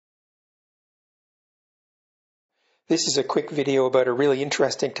This is a quick video about a really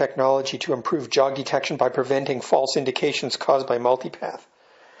interesting technology to improve jog detection by preventing false indications caused by multipath.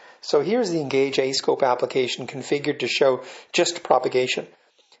 So here's the Engage A-scope application configured to show just propagation.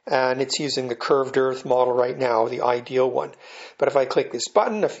 And it's using the curved earth model right now, the ideal one. But if I click this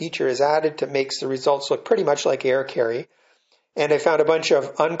button, a feature is added that makes the results look pretty much like air carry. And I found a bunch of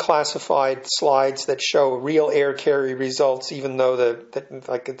unclassified slides that show real air carry results, even though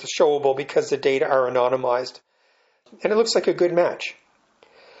it's showable because the data are anonymized. And it looks like a good match.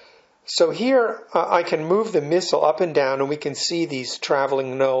 So here I can move the missile up and down and we can see these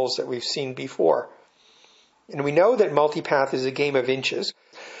traveling nulls that we've seen before. And we know that multipath is a game of inches.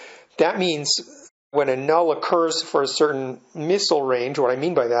 That means when a null occurs for a certain missile range, what I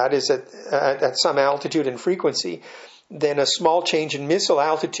mean by that is that at some altitude and frequency, then a small change in missile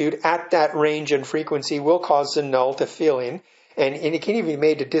altitude at that range and frequency will cause the null to fill in. And it can even be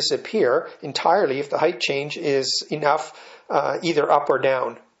made to disappear entirely if the height change is enough, either up or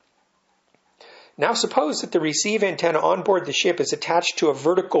down. Now suppose that the receive antenna on board the ship is attached to a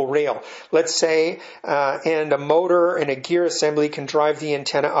vertical rail, let's say, and a motor and a gear assembly can drive the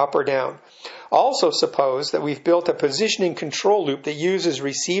antenna up or down. Also suppose that we've built a positioning control loop that uses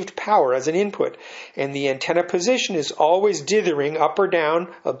received power as an input, and the antenna position is always dithering up or down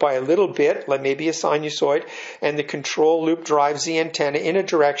by a little bit, like maybe a sinusoid, and the control loop drives the antenna in a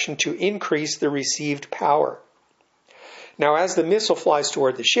direction to increase the received power. Now, as the missile flies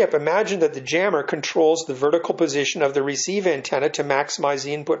toward the ship, imagine that the jammer controls the vertical position of the receive antenna to maximize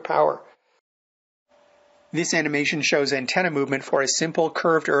the input power. This animation shows antenna movement for a simple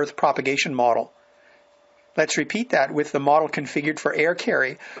curved earth propagation model. Let's repeat that with the model configured for air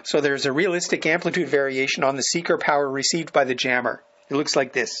carry, so there's a realistic amplitude variation on the seeker power received by the jammer. It looks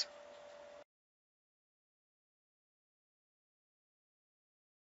like this.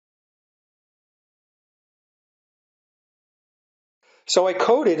 So I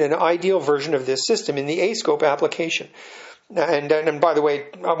coded an ideal version of this system in the A-scope application. And by the way,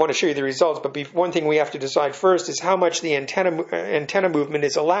 I want to show you the results, but one thing we have to decide first is how much the antenna movement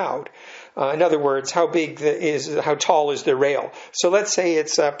is allowed. In other words, how tall is the rail? So let's say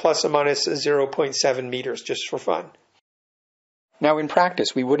it's plus or minus 0.7 meters, just for fun. Now in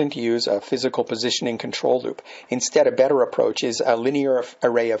practice, we wouldn't use a physical positioning control loop. Instead, a better approach is a linear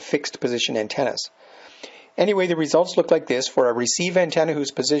array of fixed position antennas. Anyway, the results look like this for a receive antenna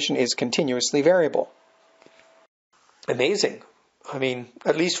whose position is continuously variable. Amazing. I mean,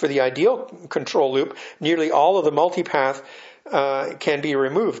 at least for the ideal control loop, nearly all of the multipath can be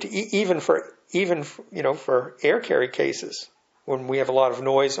removed, even for air carry cases when we have a lot of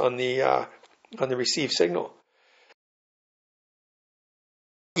noise on the receive signal.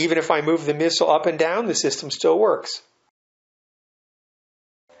 Even if I move the missile up and down, the system still works.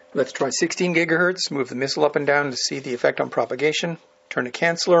 Let's try 16 gigahertz, move the missile up and down to see the effect on propagation. Turn the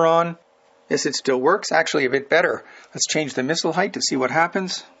canceller on. Yes, it still works, actually a bit better. Let's change the missile height to see what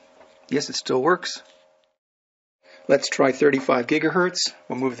happens. Yes, it still works. Let's try 35 gigahertz.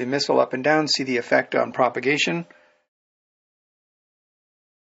 We'll move the missile up and down, see the effect on propagation.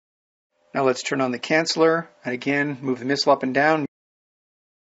 Now let's turn on the canceller, and again, move the missile up and down.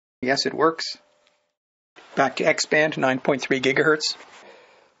 Yes, it works. Back to X-band, 9.3 gigahertz.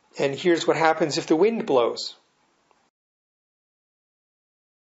 And here's what happens if the wind blows.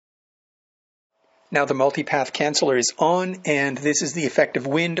 Now the multipath canceller is on, and this is the effect of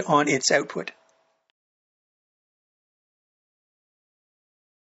wind on its output.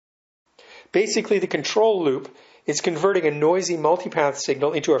 Basically, the control loop is converting a noisy multipath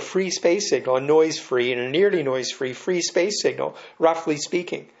signal into a free space signal, a noise-free and a nearly noise-free free space signal, roughly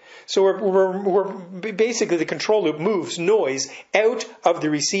speaking. So we're basically the control loop moves noise out of the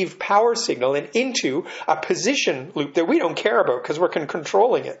received power signal and into a position loop that we don't care about because we're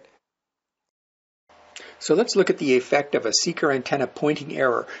controlling it. So let's look at the effect of a seeker antenna pointing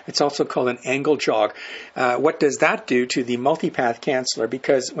error. It's also called an angle jog. What does that do to the multipath canceller?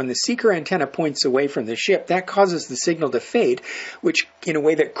 Because when the seeker antenna points away from the ship, that causes the signal to fade, which in a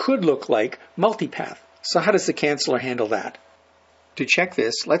way that could look like multipath. So how does the canceller handle that? To check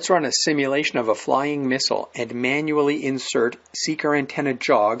this, let's run a simulation of a flying missile and manually insert seeker antenna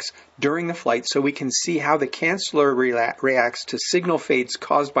jogs during the flight so we can see how the canceller reacts to signal fades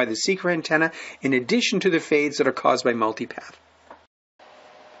caused by the seeker antenna in addition to the fades that are caused by multipath.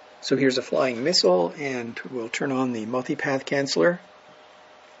 So here's a flying missile, and we'll turn on the multipath canceller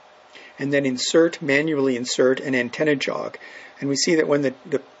and then manually insert an antenna jog. And we see that when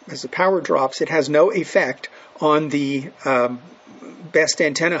as the power drops, it has no effect on the best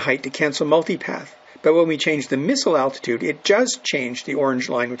antenna height to cancel multipath. But when we change the missile altitude, it does change the orange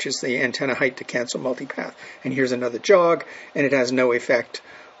line, which is the antenna height to cancel multipath. And here's another jog, and it has no effect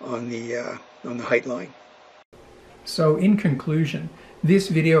on the height line. So in conclusion, this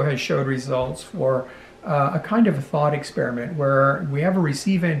video has showed results for a kind of a thought experiment where we have a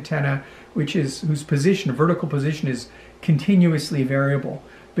receive antenna whose position, vertical position, is continuously variable.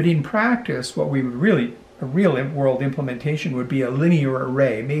 But in practice, what we would really, a real world implementation would be a linear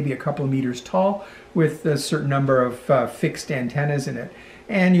array, maybe a couple of meters tall, with a certain number of fixed antennas in it.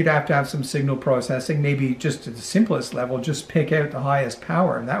 And you'd have to have some signal processing, maybe just at the simplest level, just pick out the highest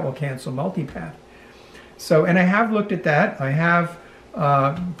power, and that will cancel multipath. So, and I have looked at that. I have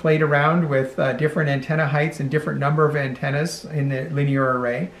played around with different antenna heights and different number of antennas in the linear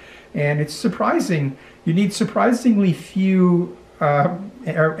array. And it's surprising, you need surprisingly few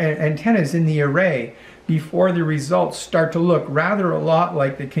antennas in the array before the results start to look rather a lot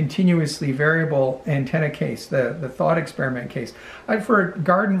like the continuously variable antenna case, the thought experiment case. For a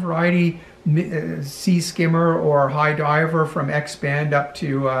garden variety C skimmer or high diver from X band up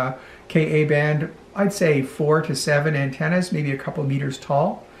to Ka band, I'd say 4 to 7 antennas, maybe a couple meters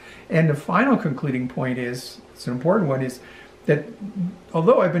tall. And the final concluding point is, it's an important one, is that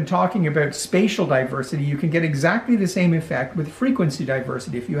although I've been talking about spatial diversity, you can get exactly the same effect with frequency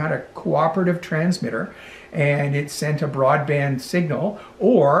diversity. If you had a cooperative transmitter and it sent a broadband signal,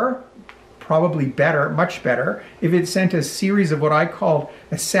 or probably better, much better, if it sent a series of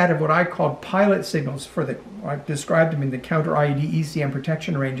a set of what I called pilot signals I've described them in the counter IED ECM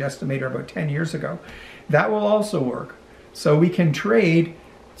protection range estimator about 10 years ago, that will also work. So we can trade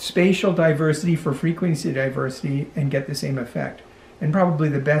spatial diversity for frequency diversity and get the same effect. And probably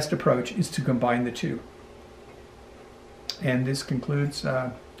the best approach is to combine the two. And this concludes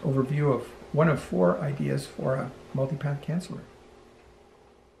overview of one of 4 ideas for a multipath canceller.